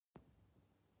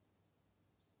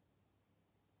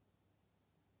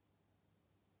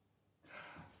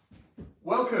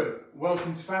Welcome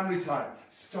to family time.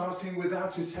 Starting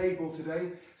without a table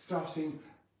today,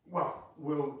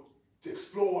 we'll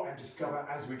explore and discover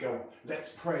as we go on. Let's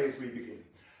pray as we begin.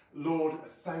 Lord,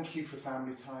 thank you for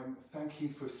family time. Thank you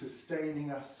for sustaining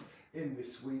us in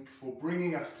this week, for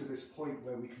bringing us to this point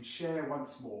where we can share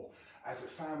once more as a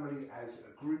family, as a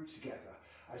group together,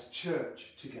 as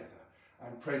church together,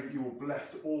 and pray that you will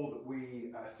bless all that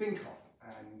we think of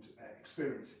and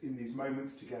experience in these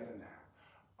moments together now.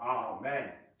 Amen.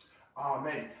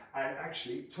 Amen. And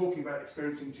actually, talking about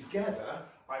experiencing together,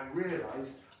 I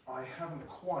realised I haven't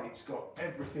quite got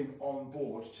everything on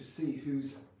board to see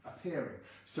who's appearing.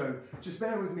 So just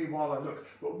bear with me while I look.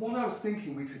 But what I was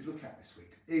thinking we could look at this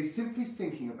week is simply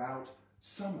thinking about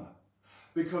summer.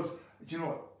 Because, do you know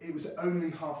what? It was only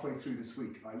halfway through this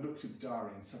week I looked at the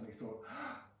diary and suddenly thought,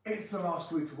 it's the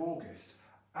last week of August.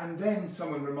 And then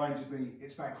someone reminded me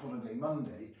it's Bank Holiday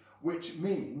Monday, which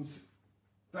means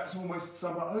that's almost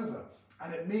summer over.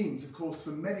 And it means, of course, for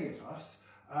many of us,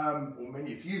 or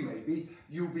many of you maybe,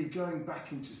 you'll be going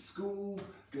back into school,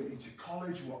 going into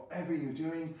college, whatever you're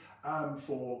doing.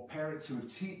 For parents who are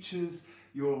teachers,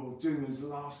 you're doing those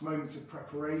last moments of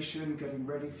preparation, getting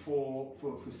ready for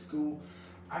school.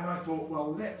 And I thought,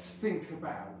 well, let's think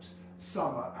about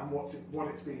summer and what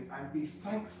it's been, and be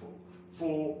thankful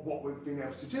for what we've been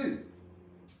able to do.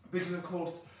 Because, of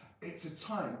course, it's a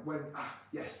time when,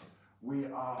 yes, we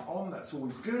are on, that's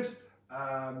always good.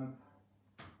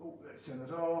 Let's turn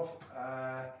that off.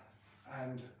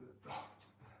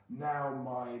 Now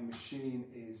my machine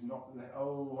is not, I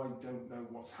don't know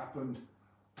what's happened.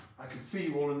 I can see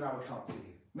you all and now I can't see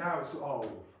you. Now it's,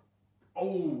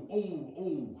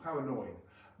 how annoying.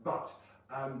 But,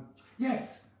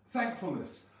 yes,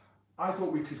 thankfulness. I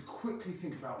thought we could quickly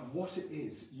think about what it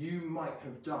is you might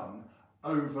have done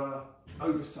over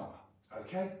summer,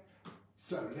 okay?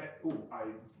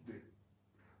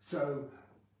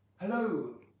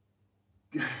 Hello,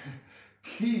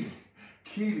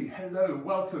 Keely, hello,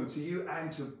 welcome to you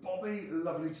and to Bobby.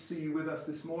 Lovely to see you with us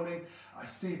this morning. I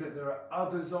see that there are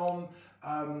others on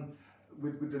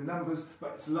with the numbers,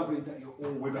 but it's lovely that you're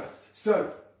all with us.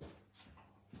 So,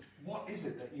 what is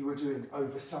it that you were doing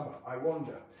over summer, I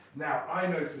wonder? Now, I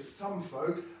know for some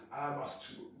folk,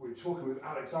 we were talking with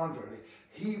Alexander earlier,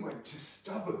 he went to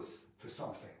Stubbers for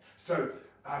something. So,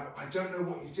 I don't know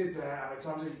what you did there,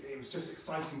 Alexander. It was just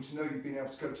exciting to know you've been able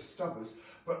to go to Stubbers.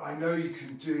 But I know you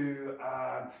can do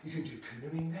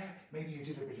canoeing there. Maybe you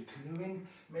did a bit of canoeing.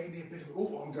 Maybe a bit of,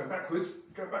 I'm going backwards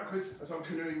as I'm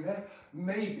canoeing there.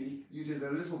 Maybe you did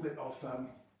a little bit of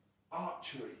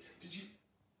archery. Did you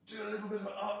do a little bit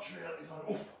of archery,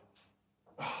 Alexander?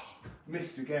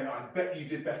 Missed again. I bet you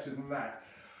did better than that.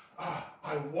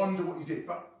 I wonder what you did.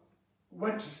 But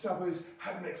went to Stubbers,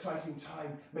 had an exciting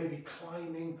time, maybe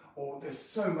climbing, or there's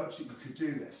so much that you could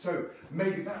do there. So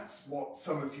maybe that's what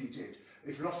some of you did.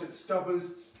 If you're not at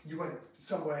Stubbers, you went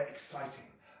somewhere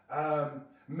exciting.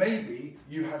 Maybe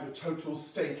you had a total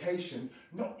staycation,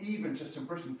 not even just in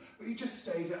Britain, but you just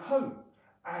stayed at home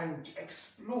and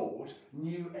explored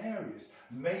new areas.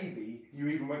 Maybe you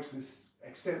even went to this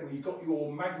extent where you got your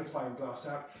magnifying glass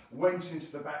out, went into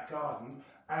the back garden,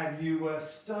 and you were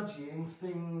studying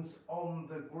things on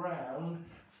the ground,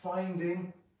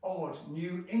 finding odd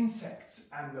new insects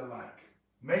and the like.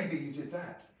 Maybe you did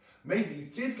that. Maybe you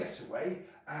did get away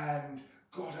and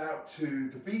got out to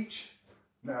the beach.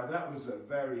 Now that was a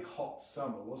very hot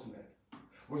summer, wasn't it?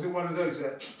 Was it one of those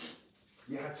where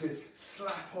you had to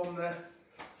slap on the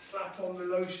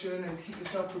lotion and keep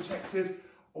yourself protected?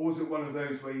 Or was it one of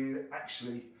those where you're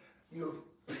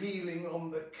peeling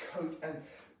on the coat and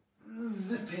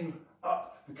zipping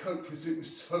up the coat because it was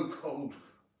so cold?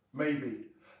 Maybe.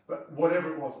 But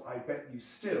whatever it was, I bet you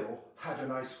still had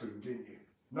an ice cream, didn't you?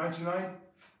 99?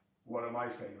 One of my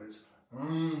favourites.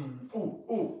 Brain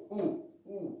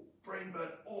burn,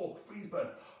 freeze burn.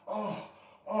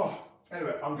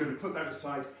 Anyway, I'm going to put that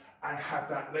aside and have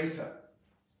that later.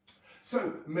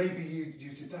 So maybe you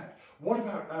did that. What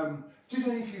about, did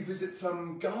any of you visit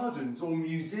some gardens or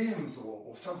museums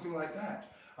or something like that?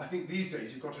 I think these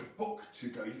days you've got a book to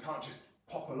go, you can't just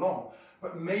pop along.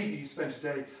 But maybe you spent a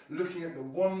day looking at the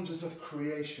wonders of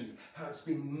creation, how it's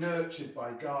been nurtured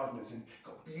by gardeners and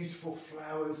got beautiful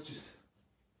flowers, just,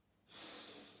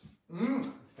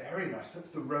 very nice.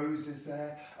 That's the roses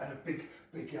there and a big,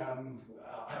 big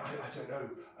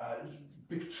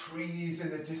trees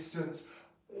in the distance.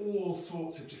 All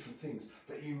sorts of different things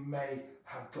that you may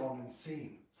have gone and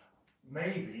seen.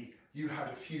 Maybe you had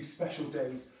a few special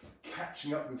days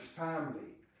catching up with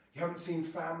family. You haven't seen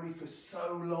family for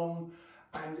so long,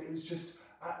 and it was just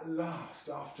at last,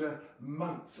 after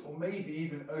months or maybe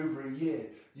even over a year,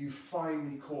 you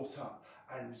finally caught up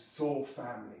and saw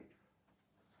family.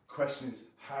 Question is,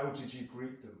 how did you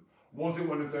greet them? Was it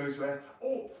one of those where,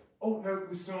 oh no,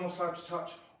 we're still not allowed to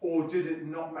touch? Or did it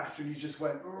not matter and you just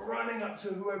went running up to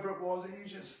whoever it was and you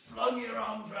just flung your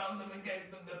arms around them and gave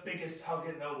them the biggest hug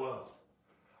in the world?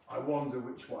 I wonder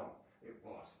which one it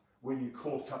was when you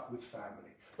caught up with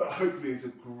family. But hopefully it's a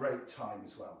great time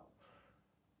as well.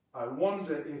 I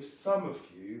wonder if some of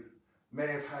you may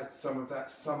have had some of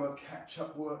that summer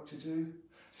catch-up work to do.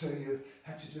 So you've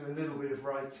had to do a little bit of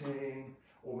writing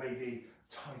or maybe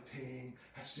typing,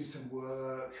 had to do some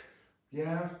work.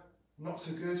 Yeah, not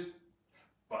so good.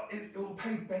 But it will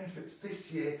pay benefits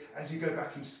this year as you go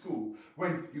back into school.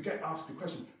 When you get asked a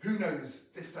question, who knows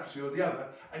this, that or the other,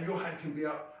 and your hand can be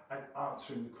up and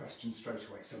answering the question straight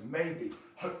away. So maybe,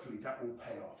 hopefully that will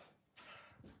pay off.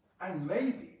 And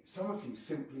maybe some of you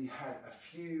simply had a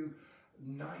few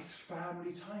nice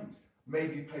family times.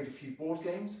 Maybe you played a few board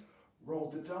games,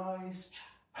 rolled the dice,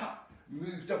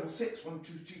 moved double six, 1,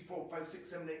 2, 3, 4, 5, 6,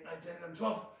 7, 8, 9, 10, 11,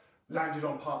 12. Landed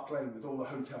on Park Lane with all the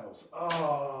hotels.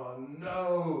 Oh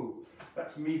no,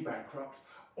 that's me bankrupt.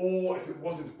 Or if it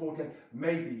wasn't a board game,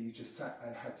 maybe you just sat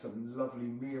and had some lovely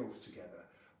meals together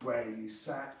where you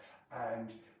sat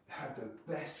and had the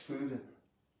best food and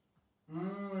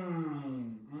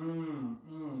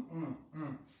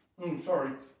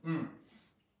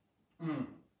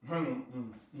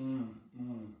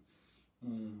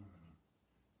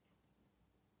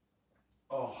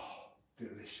Oh,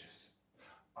 delicious.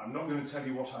 I'm not going to tell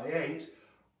you what I ate.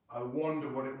 I wonder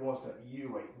what it was that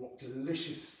you ate, what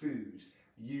delicious food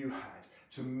you had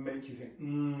to make you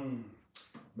think,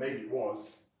 maybe it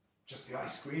was just the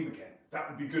ice cream again. That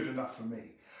would be good enough for me.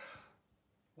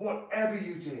 Whatever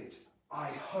you did, I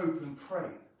hope and pray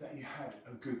that you had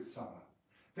a good summer.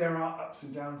 There are ups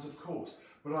and downs, of course,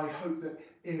 but I hope that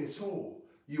in it all,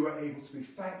 you are able to be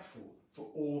thankful for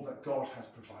all that God has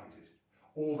provided,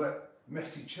 all that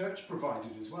Messy Church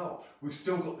provided as well. We've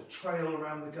still got the trail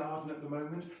around the garden at the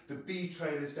moment. The bee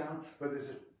trail is down, but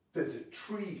there's a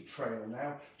tree trail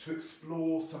now to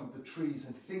explore some of the trees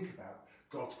and think about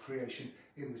God's creation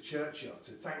in the churchyard.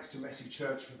 So thanks to Messy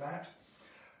Church for that.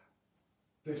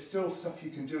 There's still stuff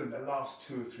you can do in the last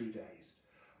 2 or 3 days.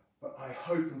 But I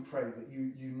hope and pray that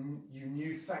you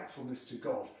knew thankfulness to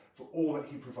God for all that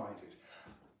he provided.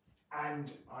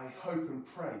 And I hope and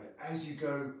pray that as you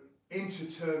go into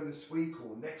term this week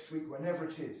or next week, whenever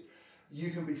it is, you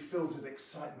can be filled with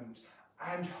excitement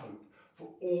and hope for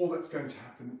all that's going to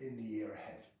happen in the year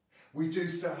ahead. We do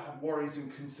still have worries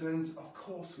and concerns, of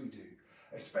course we do,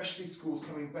 especially schools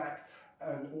coming back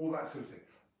and all that sort of thing.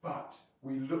 But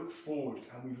we look forward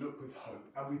and we look with hope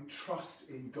and we trust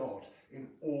in God in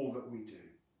all that we do.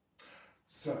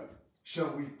 So,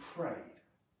 shall we pray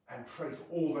and pray for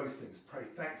all those things? Pray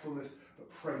thankfulness, but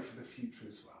pray for the future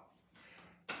as well.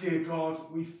 Dear God,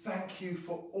 we thank you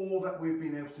for all that we've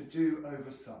been able to do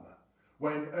over summer.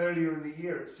 When earlier in the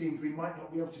year it seemed we might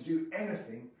not be able to do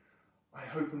anything, I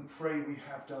hope and pray we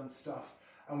have done stuff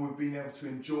and we've been able to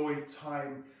enjoy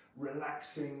time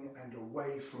relaxing and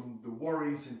away from the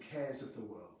worries and cares of the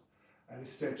world, and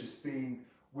instead just being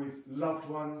with loved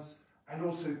ones and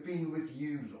also being with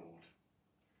you, Lord.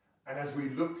 And as we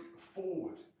look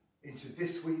forward into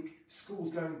this week,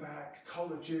 schools going back,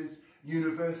 colleges,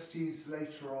 universities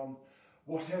later on,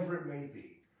 whatever it may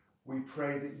be, we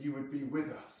pray that you would be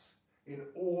with us in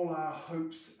all our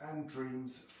hopes and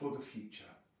dreams for the future.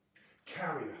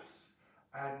 Carry us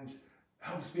and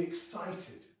help us be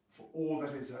excited for all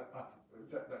that is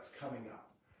that's coming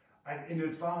up. And in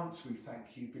advance we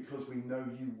thank you because we know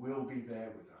you will be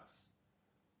there with us.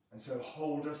 And so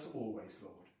hold us always,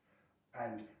 Lord,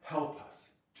 and help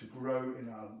us to grow in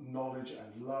our knowledge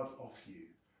and love of you,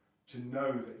 to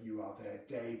know that you are there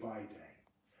day by day.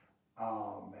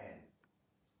 Amen.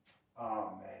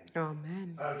 Amen.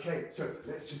 Amen. Okay, so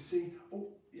let's just see. Oh,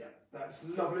 yeah, that's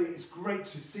lovely. It's great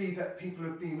to see that people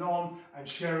have been on and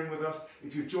sharing with us.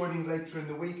 If you're joining later in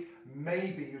the week,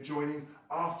 maybe you're joining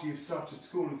after you've started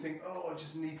school and think, oh, I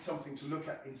just need something to look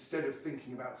at instead of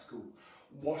thinking about school.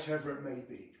 Whatever it may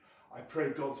be, I pray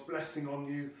God's blessing on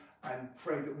you and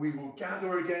pray that we will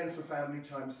gather again for family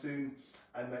time soon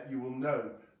and that you will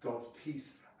know God's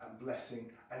peace and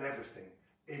blessing and everything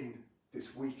in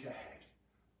this week ahead.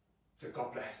 So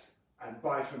God bless and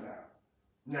bye for now.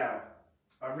 Now,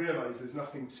 I realise there's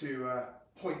nothing to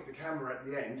point the camera at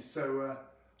the end, so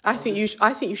I think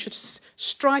you should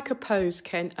strike a pose,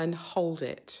 Ken, and hold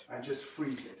it. And just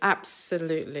freeze it.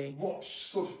 Absolutely. What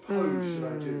sort of pose should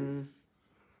I do?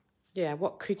 Yeah,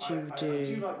 what could you do? I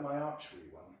do like my archery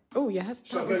one. Oh, yes.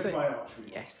 Shall I go for my archery?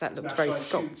 Yes, that looked Now, very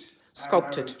shall I shoot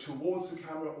sculpted. an arrow towards the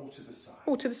camera or to the side?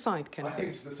 Oh, to the side, Ken. I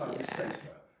think to the side is safer,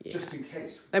 just in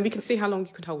case. Then we can see how long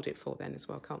you can hold it for then as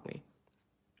well, can't we?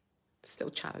 It's a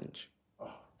little challenge.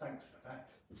 Oh, thanks for that.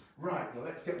 Right, well,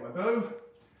 let's get my bow.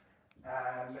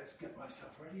 And let's get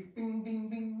myself ready. Bing, bing,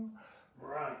 bing.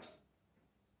 Right.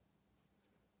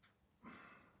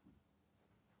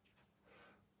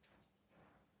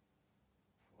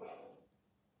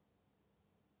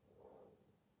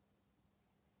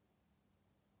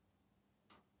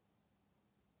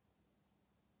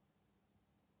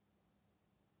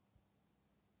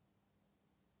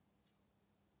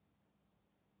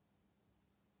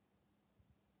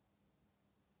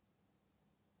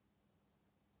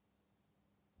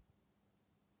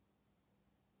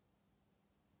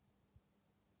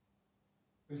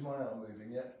 Is my arm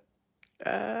moving yet?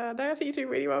 No, I think you do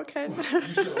really well, Ken. You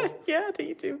sure? Yeah, I think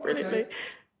you do brilliantly. Okay.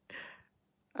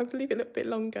 I believe it a little bit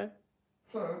longer.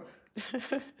 So,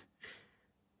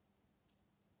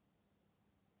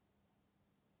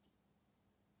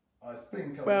 I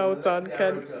think I'm Well gonna done, let the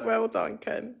Ken. arrow go. Well done,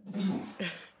 Ken.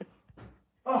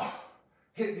 Oh,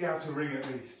 hit the outer ring at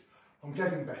least. I'm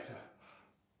getting better.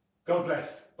 God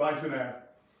bless. Bye for now.